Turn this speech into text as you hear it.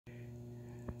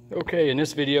Okay, in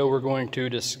this video we're going to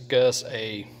discuss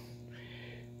a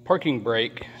parking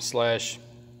brake slash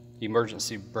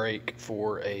emergency brake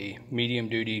for a medium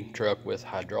duty truck with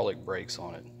hydraulic brakes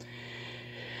on it.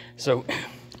 So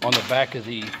on the back of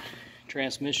the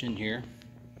transmission here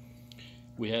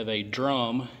we have a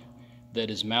drum that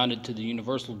is mounted to the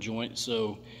universal joint,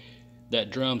 so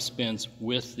that drum spins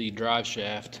with the drive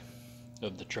shaft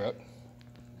of the truck.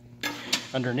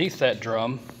 Underneath that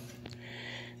drum,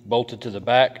 bolted to the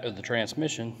back of the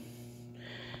transmission,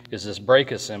 is this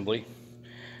brake assembly.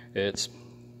 It's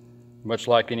much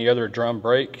like any other drum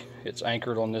brake. It's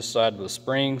anchored on this side with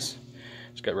springs.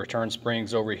 It's got return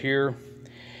springs over here.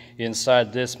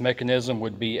 Inside this mechanism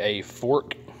would be a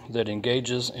fork that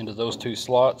engages into those two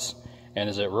slots, and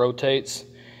as it rotates,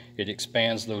 it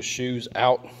expands those shoes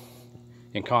out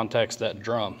and contacts that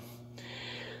drum.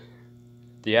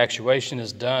 The actuation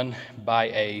is done by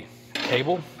a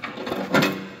cable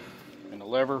and a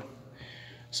lever.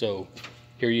 So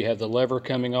here you have the lever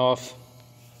coming off.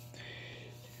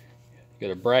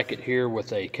 Got a bracket here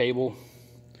with a cable.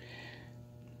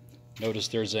 Notice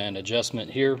there's an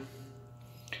adjustment here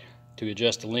to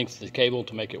adjust the length of the cable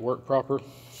to make it work proper.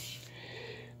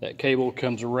 That cable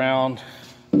comes around,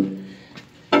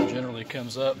 generally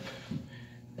comes up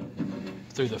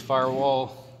through the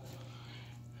firewall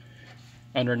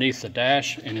underneath the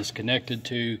dash and is connected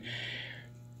to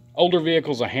older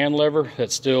vehicles, a hand lever.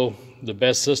 That's still the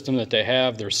best system that they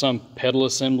have. There's some pedal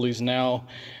assemblies now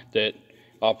that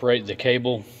operate the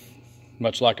cable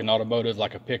much like an automotive,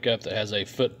 like a pickup, that has a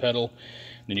foot pedal,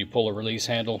 then you pull a release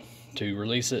handle to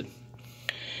release it.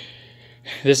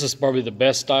 This is probably the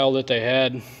best style that they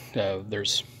had.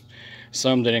 There's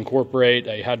some that incorporate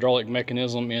a hydraulic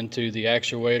mechanism into the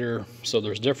actuator, so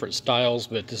there's different styles,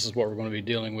 but this is what we're going to be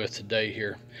dealing with today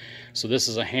here. So this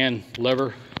is a hand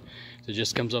lever that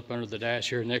just comes up under the dash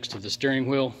here next to the steering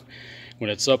wheel. When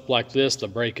it's up like this, the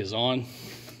brake is on.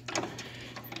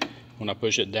 When I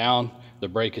push it down, the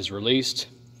brake is released.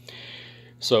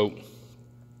 So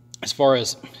as far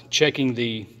as checking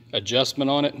the adjustment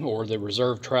on it or the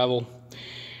reserve travel,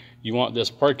 you want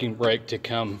this parking brake to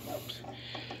come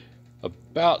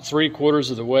about 3/4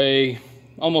 of the way,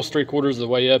 almost 3/4 of the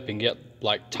way up, and get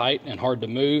like tight and hard to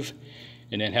move,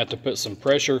 and then have to put some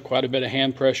pressure, quite a bit of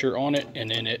hand pressure on it, and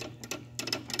then it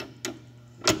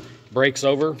breaks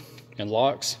over and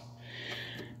locks.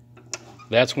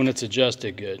 That's when it's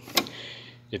adjusted good.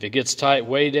 If it gets tight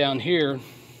way down here,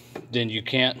 then you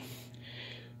can't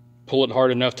pull it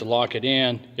hard enough to lock it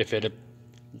in. If it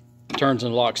turns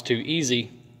and locks too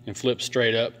easy and flips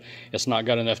straight up, it's not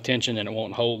got enough tension and it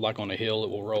won't hold. Like on a hill, it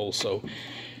will roll. So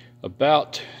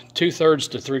about 2/3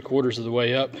 to 3/4 of the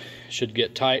way up should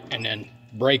get tight and then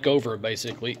break over,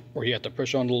 basically, where you have to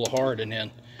push on a little hard, and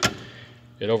then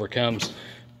it overcomes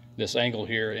this angle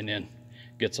here and then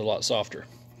gets a lot softer.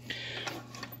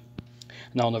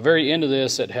 Now on the very end of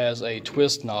this, it has a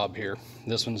twist knob here.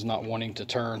 This one's not wanting to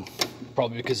turn,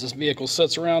 probably because this vehicle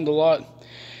sits around a lot.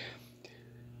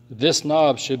 This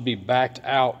knob should be backed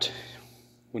out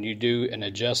when you do an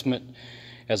adjustment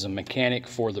as a mechanic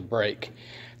for the brake.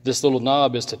 This little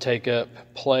knob is to take up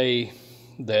play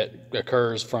that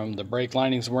occurs from the brake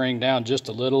linings wearing down just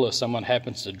a little if someone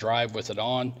happens to drive with it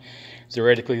on.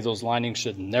 Theoretically, those linings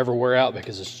should never wear out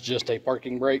because it's just a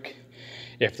parking brake.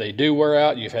 If they do wear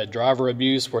out, you've had driver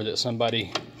abuse where that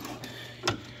somebody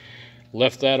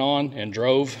left that on and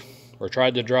drove or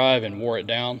tried to drive and wore it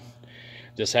down.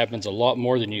 This happens a lot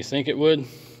more than you think it would.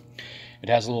 It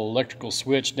has a little electrical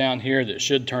switch down here that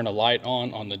should turn a light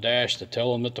on the dash to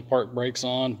tell them that the park brake's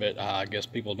on, but I guess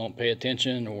people don't pay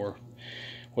attention or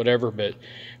whatever. But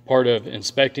part of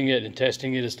inspecting it and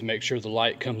testing it is to make sure the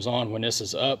light comes on when this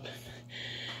is up.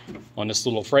 On this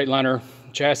little Freightliner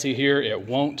chassis here, it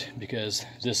won't, because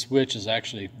this switch is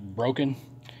actually broken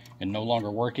and no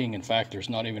longer working. In fact, there's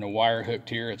not even a wire hooked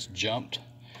here, it's jumped.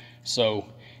 So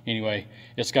anyway,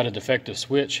 it's got a defective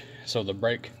switch, so the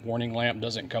brake warning lamp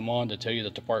doesn't come on to tell you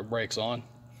that the park brake's on.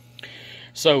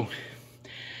 So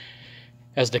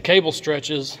as the cable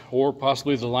stretches, or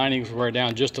possibly the linings wear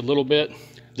down just a little bit,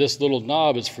 this little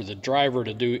knob is for the driver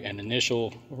to do an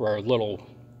initial or a little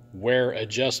wear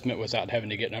adjustment without having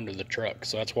to get under the truck.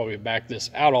 So that's why we back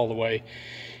this out all the way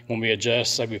when we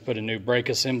adjust. Say we put a new brake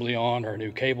assembly on or a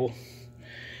new cable,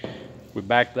 we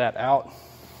back that out.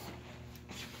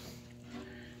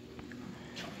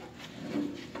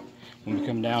 When we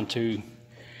come down to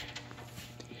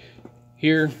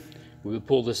here, we would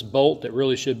pull this bolt that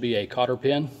really should be a cotter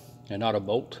pin and not a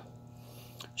bolt.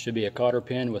 It should be a cotter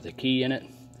pin with a key in it.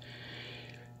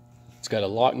 It's got a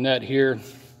lock nut here.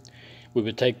 We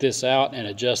would take this out and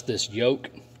adjust this yoke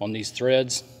on these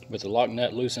threads with the lock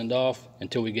nut loosened off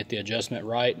until we get the adjustment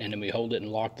right, and then we hold it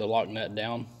and lock the lock nut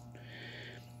down.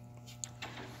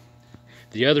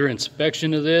 The other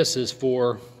inspection of this is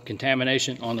for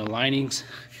contamination on the linings.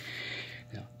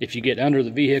 If you get under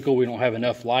the vehicle, we don't have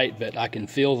enough light, but I can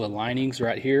feel the linings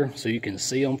right here so you can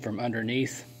see them from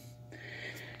underneath.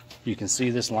 You can see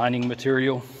this lining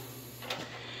material.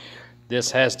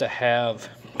 This has to have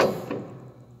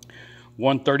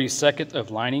 1/32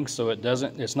 of lining, so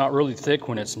it's not really thick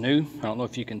when it's new. I don't know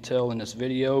if you can tell in this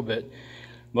video, but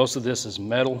most of this is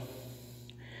metal.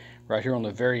 Right here on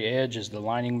the very edge is the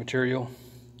lining material.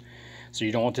 So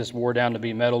you don't want this wore down to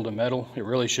be metal to metal. It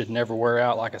really should never wear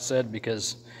out, like I said,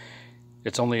 because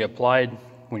it's only applied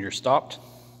when you're stopped.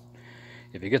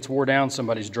 If it gets wore down,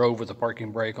 somebody's drove with the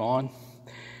parking brake on.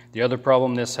 The other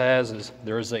problem this has is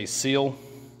there is a seal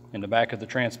in the back of the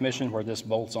transmission where this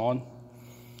bolts on.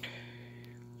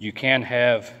 You can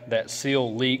have that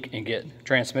seal leak and get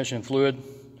transmission fluid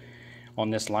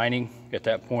on this lining. At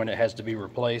that point, it has to be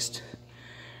replaced.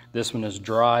 This one is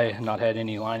dry, not had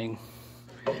any lining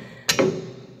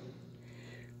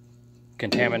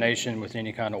contamination with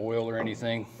any kind of oil or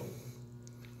anything.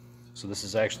 So this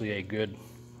is actually a good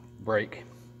brake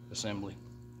assembly.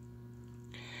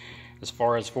 As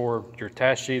far as for your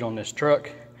task sheet on this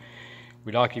truck,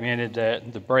 we documented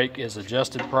that the brake is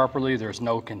adjusted properly, there's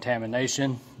no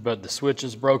contamination, but the switch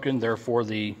is broken, therefore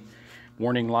the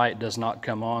warning light does not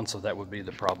come on, so that would be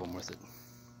the problem with it.